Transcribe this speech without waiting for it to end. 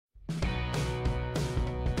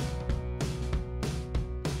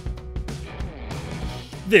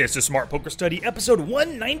This is Smart Poker Study episode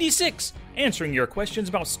 196, answering your questions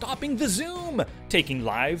about stopping the zoom, taking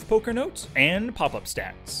live poker notes, and pop-up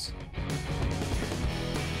stats.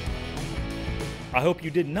 I hope you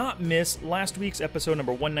did not miss last week's episode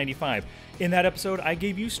number 195. In that episode, I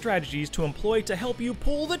gave you strategies to employ to help you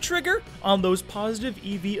pull the trigger on those positive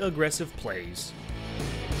EV aggressive plays.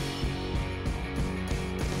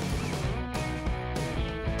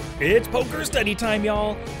 It's poker study time,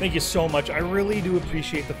 y'all! Thank you so much. I really do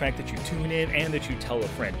appreciate the fact that you tune in and that you tell a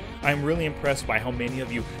friend. I'm really impressed by how many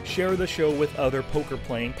of you share the show with other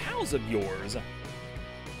poker-playing pals of yours.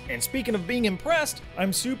 And speaking of being impressed,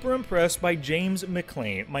 I'm super impressed by James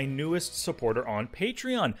McLean, my newest supporter on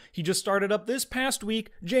Patreon. He just started up this past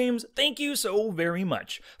week. James, thank you so very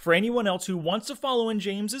much. For anyone else who wants to follow in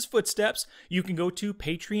James's footsteps, you can go to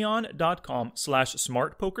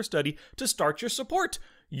patreon.com/smartpokerstudy to start your support.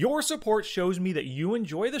 Your support shows me that you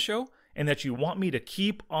enjoy the show and that you want me to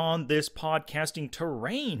keep on this podcasting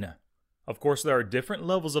terrain. Of course, there are different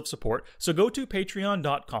levels of support, so go to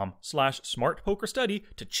patreon.com/smartpokerstudy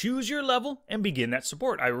to choose your level and begin that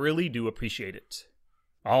support. I really do appreciate it.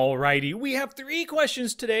 Alrighty, we have 3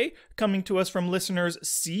 questions today coming to us from listeners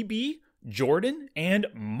CB, Jordan, and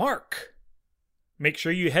Mark. Make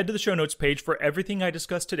sure you head to the show notes page for everything I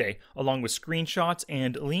discussed today, along with screenshots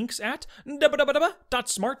and links at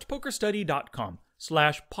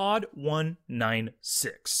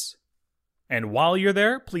www.smartpokerstudy.com/pod196. And while you're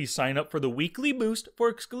there, please sign up for the weekly boost for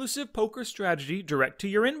exclusive poker strategy direct to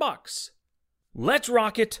your inbox. Let's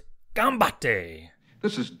rock it! Gambate!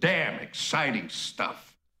 This is damn exciting stuff.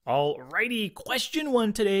 Alrighty, question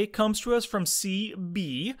 1 today comes to us from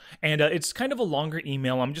CB, and it's kind of a longer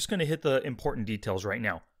email. I'm just going to hit the important details right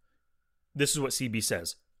now. This is what CB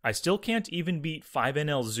says. I still can't even beat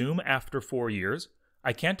 5NL Zoom after 4 years.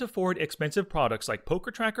 I can't afford expensive products like Poker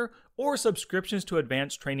Tracker or subscriptions to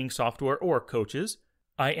advanced training software or coaches.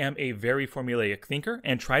 I am a very formulaic thinker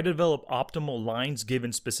and try to develop optimal lines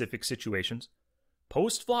given specific situations.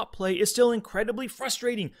 Post-flop play is still incredibly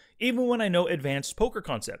frustrating, even when I know advanced poker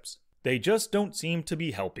concepts. They just don't seem to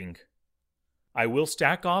be helping. I will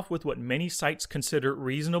stack off with what many sites consider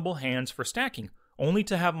reasonable hands for stacking, only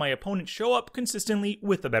to have my opponent show up consistently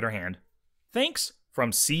with a better hand. Thanks,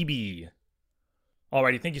 from CB.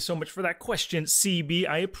 Alrighty, thank you so much for that question, CB.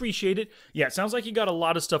 I appreciate it. Yeah, it sounds like you got a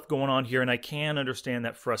lot of stuff going on here, and I can understand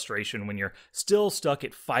that frustration when you're still stuck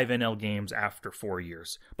at 5NL games after 4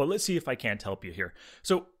 years. But let's see if I can't help you here.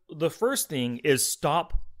 So the first thing is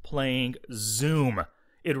stop playing Zoom.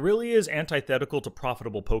 It really is antithetical to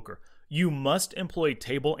profitable poker. You must employ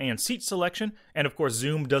table and seat selection, and of course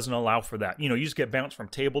Zoom doesn't allow for that. You just get bounced from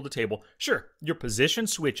table to table. Sure, your position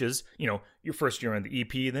switches, your first you're in the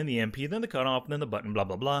EP, then the MP, then the cutoff, then the button, blah,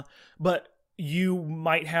 blah, blah. But you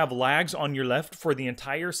might have lags on your left for the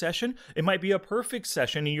entire session. It might be a perfect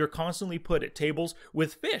session and you're constantly put at tables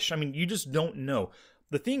with fish. You just don't know.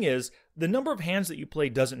 The thing is, the number of hands that you play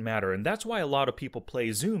doesn't matter, and that's why a lot of people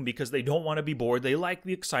play Zoom, because they don't want to be bored, they like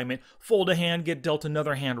the excitement, fold a hand, get dealt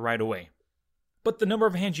another hand right away. But the number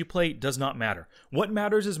of hands you play does not matter. What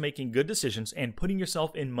matters is making good decisions and putting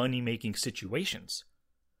yourself in money-making situations.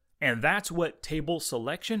 And that's what table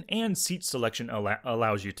selection and seat selection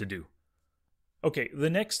allows you to do. Okay, the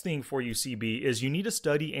next thing for you, CB, is you need to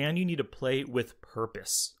study and you need to play with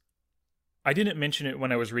purpose. I didn't mention it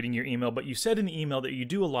when I was reading your email, but you said in the email that you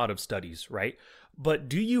do a lot of studies, right? But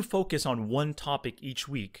do you focus on one topic each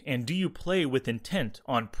week, and do you play with intent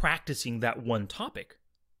on practicing that one topic?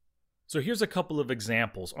 So here's a couple of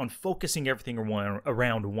examples on focusing everything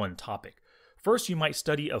around one topic. First, you might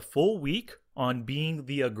study a full week on being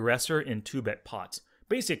the aggressor in 2-bet pots,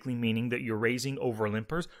 basically meaning that you're raising over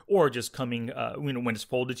limpers or just coming, when it's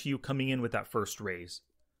folded to you, coming in with that first raise.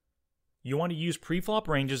 You want to use pre-flop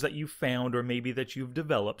ranges that you found or maybe that you've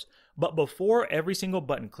developed, but before every single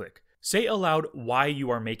button click, say aloud why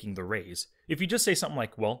you are making the raise. If you just say something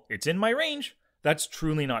like, well, it's in my range, that's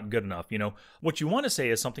truly not good enough, What you want to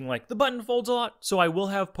say is something like, the button folds a lot, so I will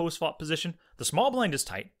have post-flop position. The small blind is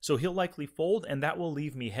tight, so he'll likely fold, and that will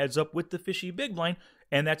leave me heads up with the fishy big blind,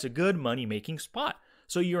 and that's a good money-making spot.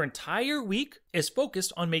 So your entire week is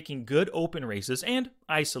focused on making good open raises and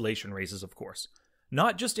isolation raises, of course.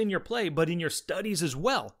 Not just in your play, but in your studies as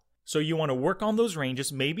well. So you want to work on those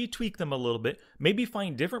ranges, maybe tweak them a little bit, maybe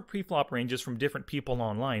find different preflop ranges from different people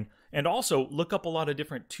online, and also look up a lot of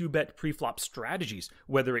different 2-bet preflop strategies,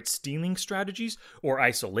 whether it's stealing strategies, or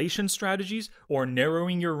isolation strategies, or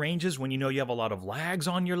narrowing your ranges when you have a lot of lags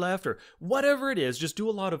on your left, or whatever it is, just do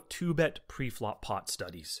a lot of 2-bet preflop pot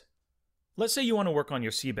studies. Let's say you want to work on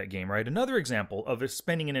your c-bet game, right? Another example of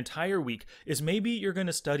spending an entire week is maybe you're going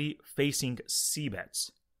to study facing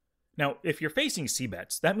c-bets. Now, if you're facing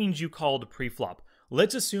c-bets, that means you called pre-flop.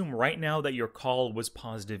 Let's assume right now that your call was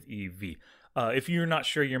positive EV. If you're not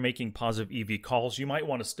sure you're making positive EV calls, you might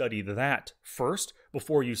want to study that first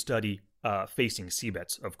before you study facing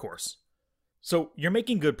c-bets, of course. So you're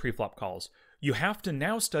making good pre-flop calls. You have to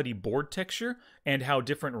now study board texture and how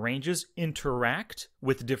different ranges interact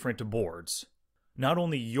with different boards. Not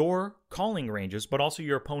only your calling ranges, but also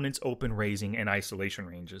your opponent's open raising and isolation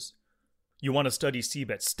ranges. You want to study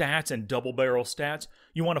c-bet stats and double barrel stats.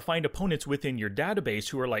 You want to find opponents within your database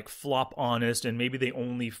who are like flop honest and maybe they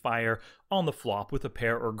only fire on the flop with a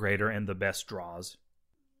pair or greater and the best draws.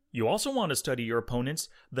 You also want to study your opponents,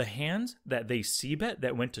 the hands that they c-bet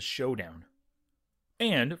that went to showdown.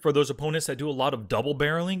 And for those opponents that do a lot of double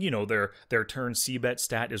barreling, their turn c-bet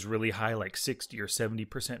stat is really high, like 60 or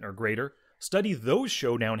 70% or greater, study those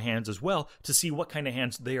showdown hands as well to see what kind of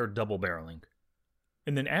hands they are double barreling.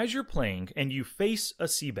 And then as you're playing and you face a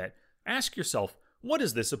c-bet, ask yourself, what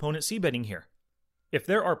is this opponent c-betting here? If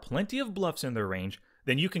there are plenty of bluffs in their range,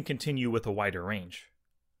 then you can continue with a wider range.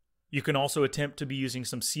 You can also attempt to be using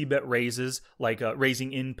some c-bet raises, like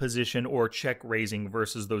raising in position or check raising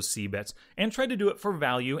versus those c-bets, and try to do it for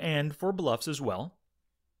value and for bluffs as well.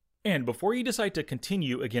 And before you decide to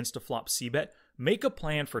continue against a flop c-bet, make a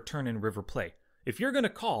plan for turn and river play. If you're going to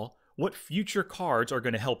call, what future cards are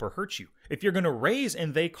going to help or hurt you? If you're going to raise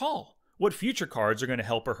and they call, what future cards are going to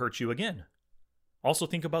help or hurt you again? Also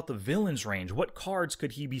think about the villain's range. What cards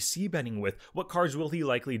could he be c-betting with? What cards will he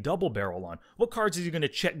likely double barrel on? What cards is he going to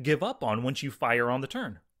check give up on once you fire on the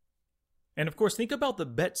turn? And of course, think about the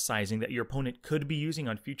bet sizing that your opponent could be using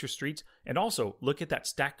on future streets, and also look at that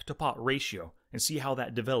stack to pot ratio and see how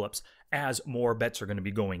that develops as more bets are going to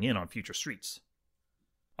be going in on future streets.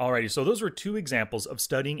 Alrighty, so those were two examples of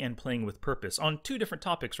studying and playing with purpose on two different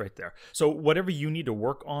topics right there. So whatever you need to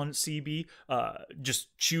work on, CB,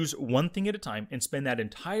 just choose one thing at a time and spend that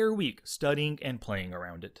entire week studying and playing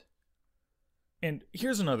around it. And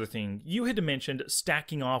here's another thing. You had mentioned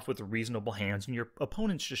stacking off with reasonable hands and your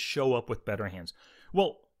opponents just show up with better hands.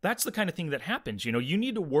 Well, that's the kind of thing that happens. You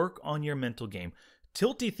need to work on your mental game.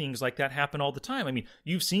 Tilty things like that happen all the time. I mean,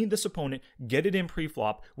 you've seen this opponent get it in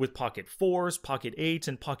pre-flop with pocket 4s, pocket 8s,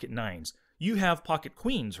 and pocket 9s. You have pocket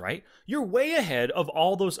queens, right? You're way ahead of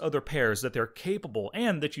all those other pairs that they're capable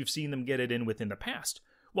and that you've seen them get it in with in the past.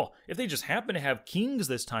 Well, if they just happen to have kings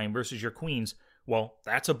this time versus your queens, well,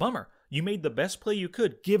 that's a bummer. You made the best play you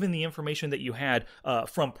could given the information that you had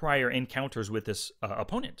from prior encounters with this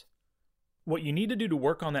opponent. What you need to do to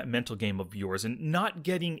work on that mental game of yours and not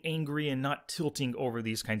getting angry and not tilting over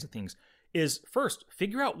these kinds of things is first,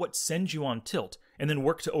 figure out what sends you on tilt and then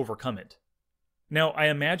work to overcome it. Now, I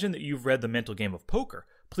imagine that you've read The Mental Game of Poker.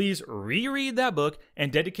 Please reread that book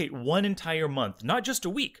and dedicate one entire month, not just a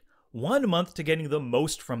week, 1 month to getting the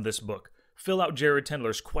most from this book. Fill out Jared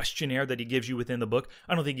Tendler's questionnaire that he gives you within the book.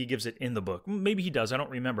 I don't think he gives it in the book. Maybe he does, I don't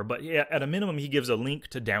remember. But yeah, at a minimum, he gives a link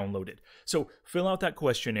to download it. So fill out that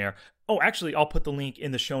questionnaire. Oh, actually, I'll put the link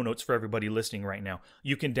in the show notes for everybody listening right now.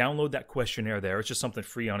 You can download that questionnaire there. It's just something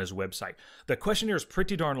free on his website. The questionnaire is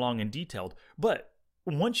pretty darn long and detailed, but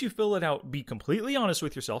once you fill it out, be completely honest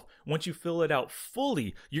with yourself. Once you fill it out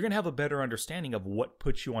fully, you're going to have a better understanding of what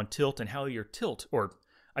puts you on tilt and how your tilt, or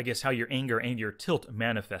I guess how your anger and your tilt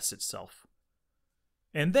manifests itself.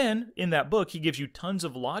 And then, in that book, he gives you tons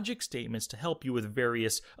of logic statements to help you with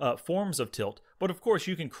various forms of tilt. But of course,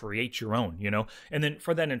 you can create your own, And then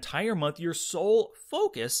for that entire month, your sole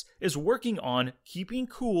focus is working on keeping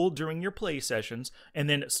cool during your play sessions and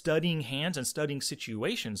then studying hands and studying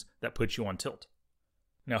situations that put you on tilt.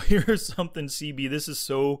 Now, here's something, CB. This is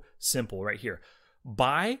so simple right here.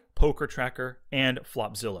 Buy Poker Tracker and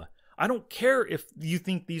Flopzilla. I don't care if you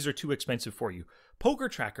think these are too expensive for you. Poker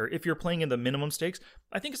Tracker, if you're playing in the minimum stakes,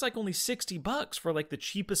 I think it's like only $60 for like the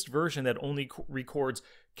cheapest version that only records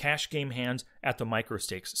cash game hands at the micro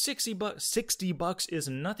stakes. $60 is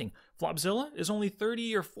nothing. Flopzilla is only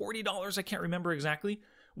 $30 or $40. I can't remember exactly.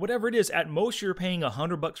 Whatever it is, at most you're paying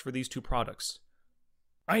 $100 for these two products.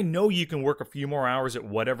 I know you can work a few more hours at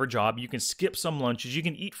whatever job, you can skip some lunches, you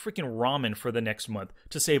can eat freaking ramen for the next month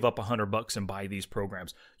to save up $100 and buy these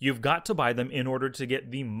programs. You've got to buy them in order to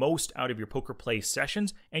get the most out of your poker play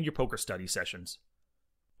sessions and your poker study sessions.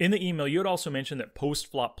 In the email, you had also mentioned that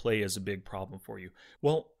post-flop play is a big problem for you.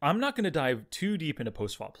 Well, I'm not going to dive too deep into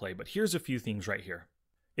post-flop play, but here's a few things right here.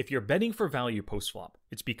 If you're betting for value post-flop,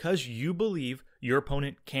 it's because you believe your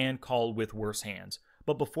opponent can call with worse hands.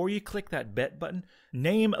 But before you click that bet button,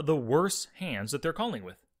 name the worse hands that they're calling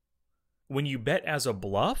with. When you bet as a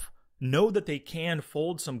bluff, know that they can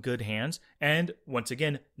fold some good hands, and once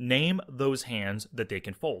again, name those hands that they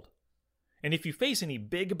can fold. And if you face any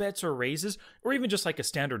big bets or raises, or even just like a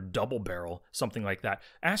standard double barrel, something like that,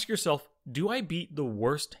 ask yourself, do I beat the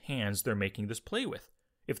worst hands they're making this play with?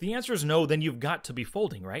 If the answer is no, then you've got to be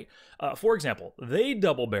folding, right? For example, they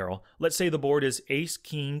double barrel. Let's say the board is ace,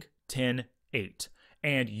 king, 10, 8.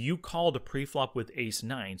 And you called a preflop with ace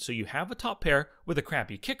 9. So you have a top pair with a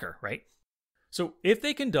crappy kicker, right? So if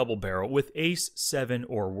they can double barrel with ace 7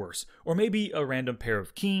 or worse, or maybe a random pair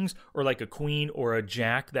of kings, or like a queen or a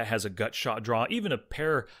jack that has a gut shot draw, even a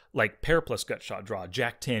pair like pair plus gut shot draw,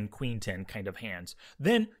 jack 10, queen 10 kind of hands,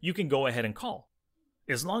 then you can go ahead and call,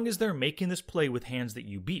 as long as they're making this play with hands that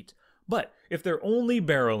you beat. But if they're only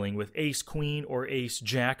barreling with ace queen or ace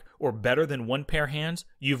jack or better than one pair hands,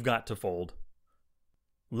 you've got to fold.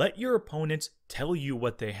 Let your opponents tell you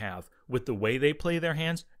what they have with the way they play their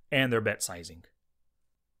hands and their bet sizing.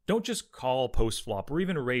 Don't just call post flop or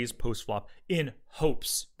even raise post flop in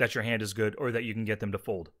hopes that your hand is good or that you can get them to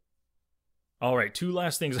fold. All right, two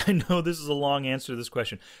last things. I know this is a long answer to this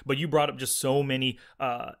question, but you brought up just so many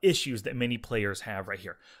issues that many players have right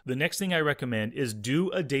here. The next thing I recommend is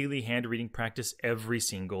do a daily hand reading practice every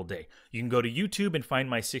single day. You can go to YouTube and find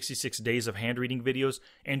my 66 days of hand reading videos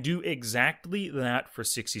and do exactly that for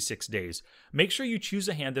 66 days. Make sure you choose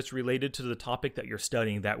a hand that's related to the topic that you're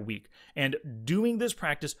studying that week. And doing this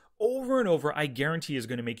practice over and over, I guarantee is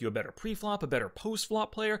going to make you a better preflop, a better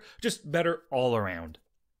post-flop player, just better all around.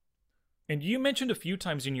 And you mentioned a few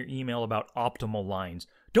times in your email about optimal lines.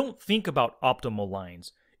 Don't think about optimal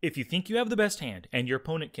lines. If you think you have the best hand and your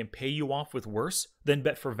opponent can pay you off with worse, then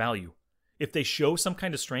bet for value. If they show some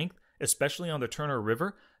kind of strength, especially on the turn or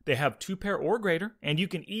river, they have 2 pair or greater, and you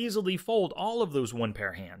can easily fold all of those 1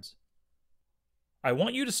 pair hands. I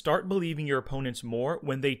want you to start believing your opponents more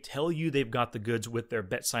when they tell you they've got the goods with their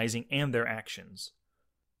bet sizing and their actions.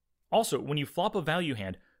 Also, when you flop a value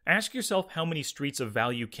hand, ask yourself how many streets of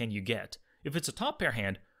value can you get. If it's a top pair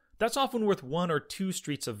hand, that's often worth 1 or 2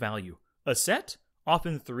 streets of value. A set,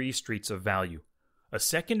 often 3 streets of value. A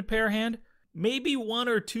second pair hand, maybe 1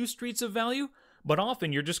 or 2 streets of value, but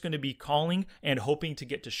often you're just going to be calling and hoping to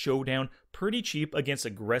get to showdown pretty cheap against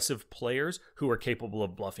aggressive players who are capable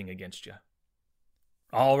of bluffing against you.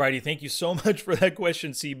 Alrighty, thank you so much for that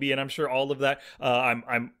question, CB, and I'm sure all of that,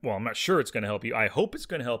 I'm not sure it's going to help you. I hope it's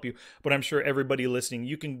going to help you, but I'm sure everybody listening,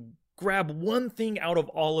 you can grab one thing out of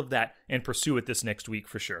all of that and pursue it this next week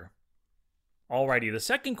for sure. Alrighty, the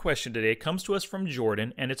second question today comes to us from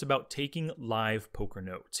Jordan, and it's about taking live poker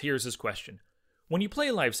notes. Here's his question. When you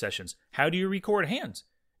play live sessions, how do you record hands?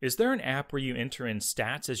 Is there an app where you enter in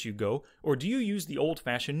stats as you go, or do you use the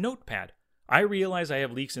old-fashioned notepad? I realize I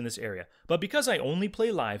have leaks in this area, but because I only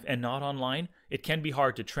play live and not online, it can be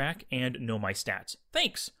hard to track and know my stats.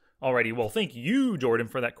 Thanks! Alrighty, well, thank you, Jordan,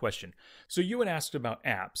 for that question. So you had asked about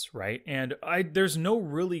apps, right? And there's no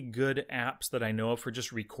really good apps that I know of for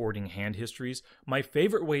just recording hand histories. My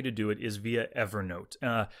favorite way to do it is via Evernote.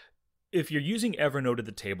 If you're using Evernote at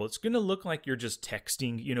the table, it's going to look like you're just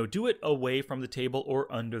texting. Do it away from the table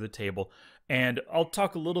or under the table. And I'll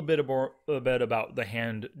talk a little bit about the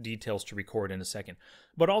hand details to record in a second.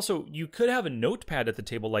 But also, you could have a notepad at the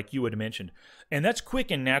table like you had mentioned. And that's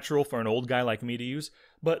quick and natural for an old guy like me to use.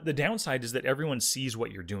 But the downside is that everyone sees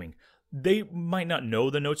what you're doing. They might not know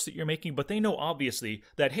the notes that you're making, but they know obviously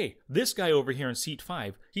that, hey, this guy over here in seat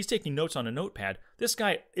 5, he's taking notes on a notepad. This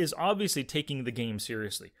guy is obviously taking the game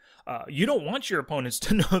seriously. You don't want your opponents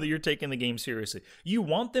to know that you're taking the game seriously. You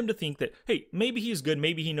want them to think that, hey, maybe he's good,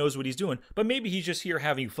 maybe he knows what he's doing, but maybe he's just here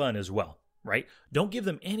having fun as well, right? Don't give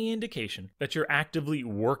them any indication that you're actively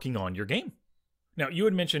working on your game. Now, you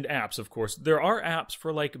had mentioned apps, of course. There are apps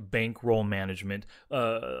for like bankroll management,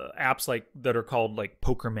 apps like that are called like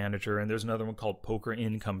Poker Manager, and there's another one called Poker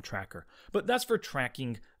Income Tracker. But that's for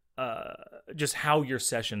tracking just how your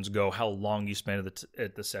sessions go, how long you spend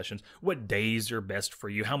at the sessions, what days are best for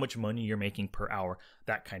you, how much money you're making per hour,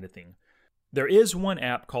 that kind of thing. There is one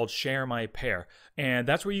app called Share My Pair, and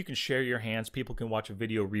that's where you can share your hands. People can watch a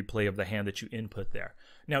video replay of the hand that you input there.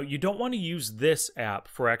 Now, you don't want to use this app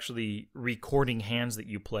for actually recording hands that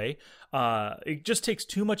you play. It just takes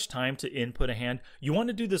too much time to input a hand. You want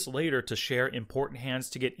to do this later to share important hands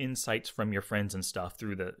to get insights from your friends and stuff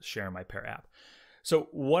through the Share My Pair app. So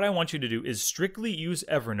what I want you to do is strictly use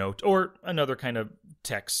Evernote or another kind of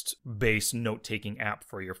text-based note-taking app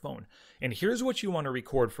for your phone. And here's what you want to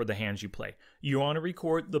record for the hands you play. You want to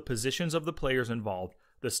record the positions of the players involved,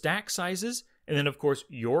 the stack sizes, and then, of course,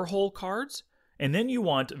 your whole cards. And then you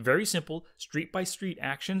want very simple street-by-street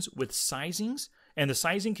actions with sizings, and the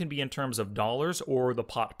sizing can be in terms of dollars or the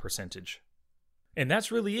pot percentage. And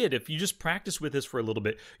that's really it. If you just practice with this for a little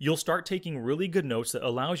bit, you'll start taking really good notes that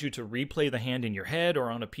allows you to replay the hand in your head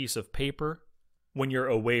or on a piece of paper when you're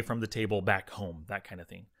away from the table back home, that kind of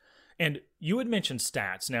thing. And you had mentioned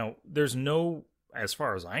stats. Now, there's no, as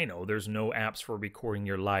far as I know, there's no apps for recording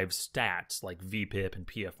your live stats like VPIP and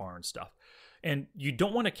PFR and stuff. And you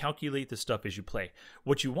don't want to calculate this stuff as you play.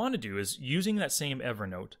 What you want to do is, using that same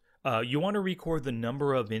Evernote, you want to record the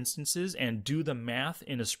number of instances and do the math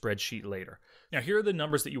in a spreadsheet later. Now, here are the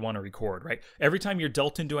numbers that you want to record, right? Every time you're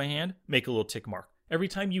dealt into a hand, make a little tick mark. Every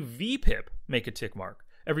time you VPIP, make a tick mark.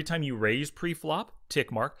 Every time you raise pre-flop,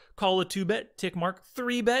 tick mark. Call a 2-bet, tick mark.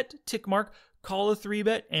 3-bet, tick mark. Call a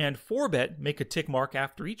 3-bet, and 4-bet, make a tick mark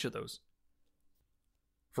after each of those.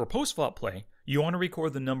 For post-flop play, you want to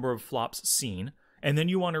record the number of flops seen, and then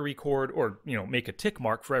you want to record or make a tick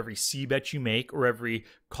mark for every C-bet you make or every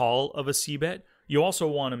call of a C-bet. You also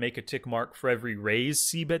want to make a tick mark for every raise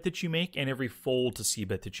C-bet that you make and every fold to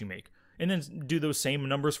C-bet that you make. And then do those same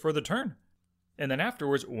numbers for the turn. And then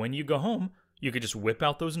afterwards, when you go home, you could just whip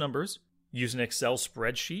out those numbers, use an Excel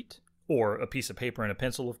spreadsheet, or a piece of paper and a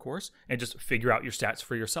pencil, of course, and just figure out your stats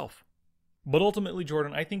for yourself. But ultimately,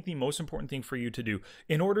 Jordan, I think the most important thing for you to do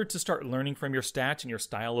in order to start learning from your stats and your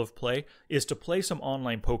style of play is to play some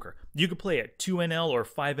online poker. You could play at 2NL or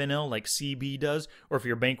 5NL like CB does, or if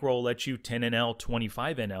your bankroll lets you 10NL,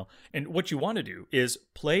 25NL. And what you want to do is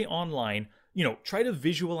play online, try to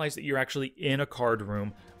visualize that you're actually in a card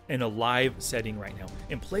room in a live setting right now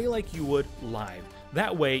and play like you would live.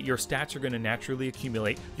 That way, your stats are going to naturally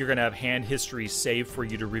accumulate. You're going to have hand history saved for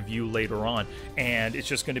you to review later on, and it's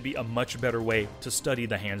just going to be a much better way to study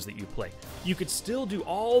the hands that you play. You could still do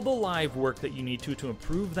all the live work that you need to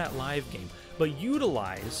improve that live game, but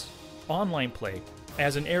utilize online play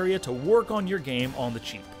as an area to work on your game on the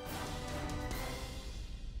cheap.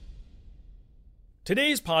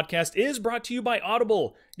 Today's podcast is brought to you by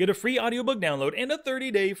Audible. Get a free audiobook download and a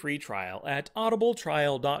 30-day free trial at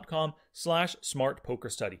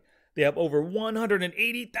audibletrial.com/smartpokerstudy. They have over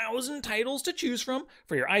 180,000 titles to choose from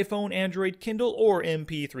for your iPhone, Android, Kindle, or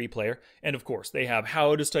MP3 player. And of course, they have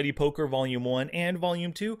How to Study Poker Volume 1 and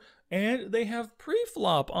Volume 2, and they have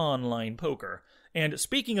Preflop Online Poker. And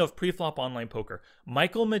speaking of Preflop Online Poker,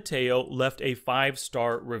 Michael Mateo left a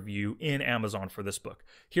 5-star review in Amazon for this book.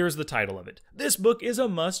 Here's the title of it. This book is a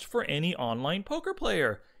must for any online poker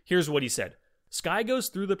player. Here's what he said. Sky goes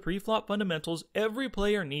through the preflop fundamentals every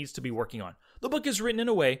player needs to be working on. The book is written in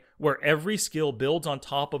a way where every skill builds on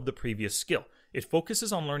top of the previous skill. It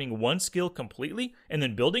focuses on learning one skill completely and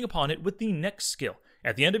then building upon it with the next skill.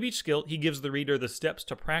 At the end of each skill, he gives the reader the steps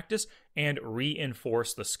to practice and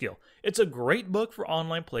reinforce the skill. It's a great book for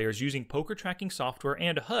online players using poker tracking software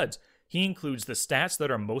and HUDs. He includes the stats that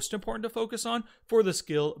are most important to focus on for the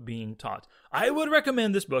skill being taught. I would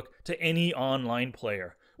recommend this book to any online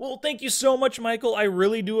player. Well, thank you so much, Michael. I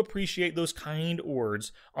really do appreciate those kind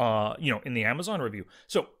words, in the Amazon review.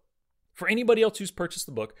 So, for anybody else who's purchased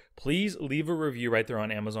the book, please leave a review right there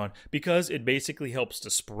on Amazon because it basically helps to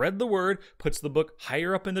spread the word, puts the book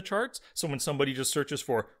higher up in the charts. So when somebody just searches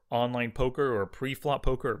for online poker or pre-flop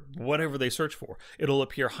poker, whatever they search for, it'll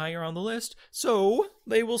appear higher on the list. So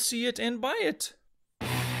they will see it and buy it.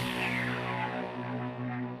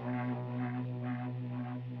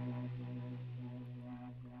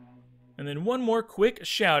 And then one more quick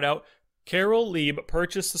shout out. Carol Lieb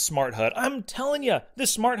purchased the Smart HUD. I'm telling you,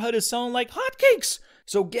 this Smart HUD is selling like hotcakes.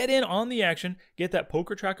 So get in on the action. Get that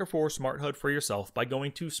Poker Tracker 4 Smart HUD for yourself by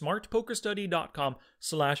going to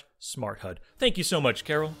smartpokerstudy.com/smarthud. Thank you so much,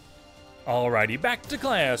 Carol. Alrighty, back to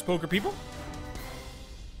class, poker people.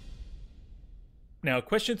 Now,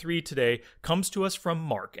 question 3 today comes to us from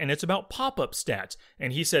Mark, and it's about Popup Stats.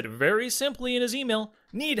 And he said very simply in his email,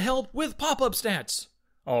 need help with Popup Stats.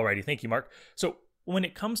 Alrighty, thank you, Mark. So, when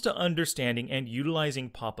it comes to understanding and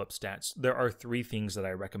utilizing Popup Stats, there are 3 things that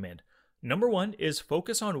I recommend. Number 1 is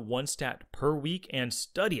focus on one stat per week and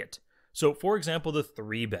study it. So, for example, the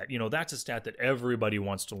 3-bet, that's a stat that everybody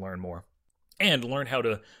wants to learn more and learn how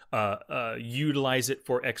to utilize it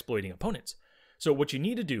for exploiting opponents. So what you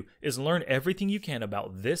need to do is learn everything you can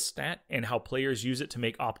about this stat and how players use it to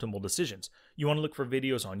make optimal decisions. You want to look for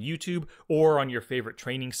videos on YouTube or on your favorite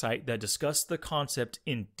training site that discuss the concept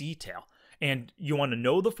in detail. And you want to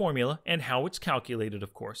know the formula and how it's calculated,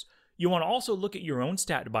 of course. You want to also look at your own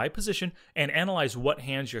stat by position and analyze what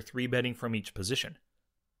hands you're 3-betting from each position.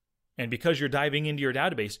 And because you're diving into your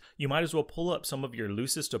database, you might as well pull up some of your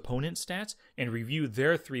loosest opponent stats and review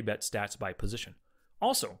their 3-bet stats by position.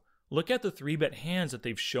 Also, look at the 3-bet hands that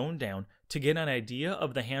they've shown down to get an idea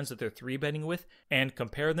of the hands that they're 3-betting with and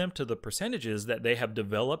compare them to the percentages that they have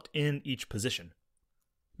developed in each position.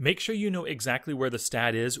 Make sure you know exactly where the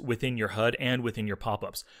stat is within your HUD and within your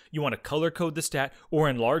pop-ups. You want to color code the stat or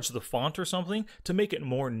enlarge the font or something to make it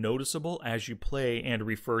more noticeable as you play and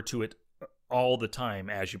refer to it all the time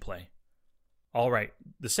as you play. Alright,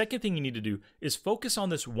 the second thing you need to do is focus on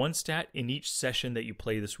this one stat in each session that you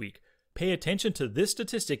play this week. Pay attention to this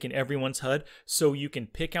statistic in everyone's HUD so you can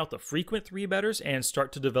pick out the frequent 3-betters and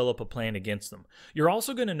start to develop a plan against them. You're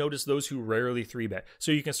also going to notice those who rarely 3-bet,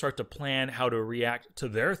 so you can start to plan how to react to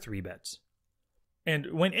their 3-bets.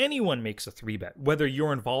 And when anyone makes a 3-bet, whether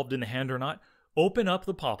you're involved in the hand or not, open up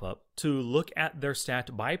the pop-up to look at their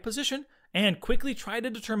stat by position and quickly try to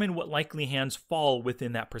determine what likely hands fall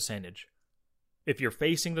within that percentage. If you're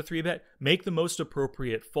facing the 3-bet, make the most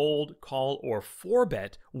appropriate fold, call, or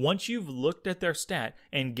 4-bet once you've looked at their stat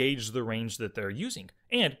and gauged the range that they're using.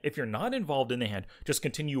 And if you're not involved in the hand, just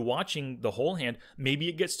continue watching the whole hand. Maybe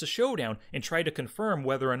it gets to showdown and try to confirm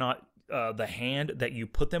whether or not the hand that you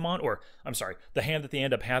put them on, the hand that they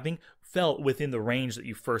end up having, fell within the range that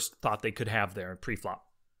you first thought they could have there pre-flop.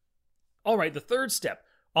 Alright, the third step.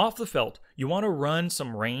 Off the felt, you want to run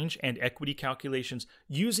some range and equity calculations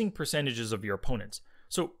using percentages of your opponents.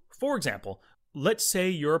 So, for example, let's say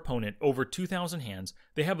your opponent, over 2,000 hands,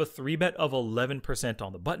 they have a 3-bet of 11%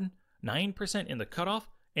 on the button, 9% in the cutoff,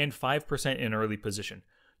 and 5% in early position.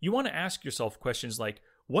 You want to ask yourself questions like,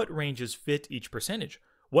 what ranges fit each percentage?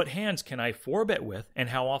 What hands can I 4-bet with, and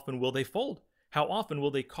how often will they fold? How often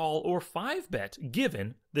will they call or 5-bet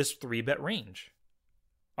given this 3-bet range?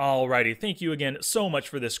 Alrighty, thank you again so much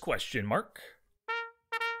for this question, Mark.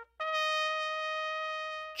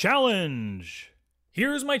 Challenge!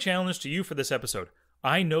 Here's my challenge to you for this episode.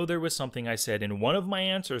 I know there was something I said in one of my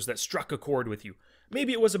answers that struck a chord with you.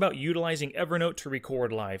 Maybe it was about utilizing Evernote to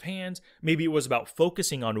record live hands, maybe it was about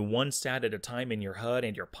focusing on one stat at a time in your HUD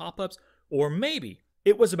and your pop-ups, or maybe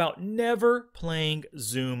it was about never playing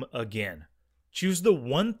Zoom again. Choose the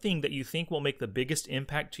one thing that you think will make the biggest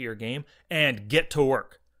impact to your game and get to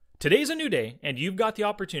work. Today's a new day, and you've got the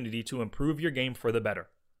opportunity to improve your game for the better.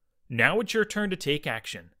 Now it's your turn to take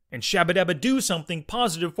action and shabba-dabba do something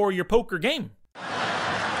positive for your poker game.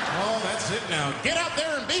 Oh, that's it now. Get out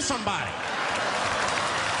there and be somebody.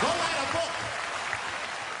 Go write a book.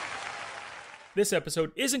 This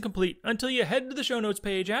episode isn't complete until you head to the show notes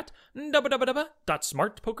page at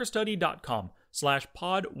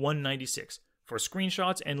www.smartpokerstudy.com/pod196 for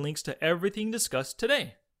screenshots and links to everything discussed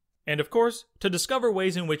today. And of course, to discover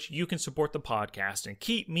ways in which you can support the podcast and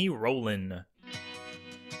keep me rolling.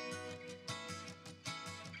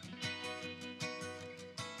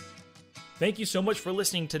 Thank you so much for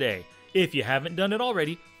listening today. If you haven't done it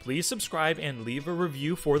already, please subscribe and leave a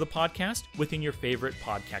review for the podcast within your favorite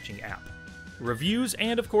podcatching app. Reviews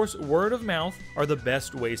and, of course, word of mouth are the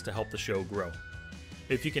best ways to help the show grow.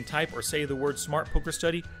 If you can type or say the word Smart Poker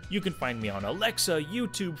Study, you can find me on Alexa,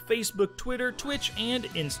 YouTube, Facebook, Twitter, Twitch, and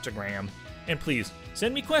Instagram. And please,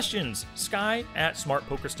 send me questions,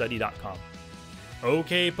 sky@smartpokerstudy.com.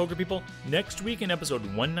 Okay, poker people, next week in episode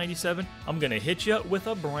 197, I'm going to hit you with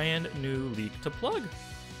a brand new leak to plug.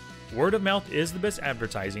 Word of mouth is the best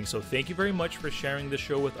advertising, so thank you very much for sharing the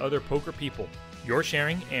show with other poker people. Your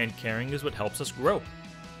sharing and caring is what helps us grow.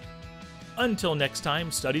 Until next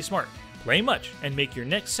time, study smart, play much, and make your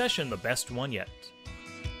next session the best one yet.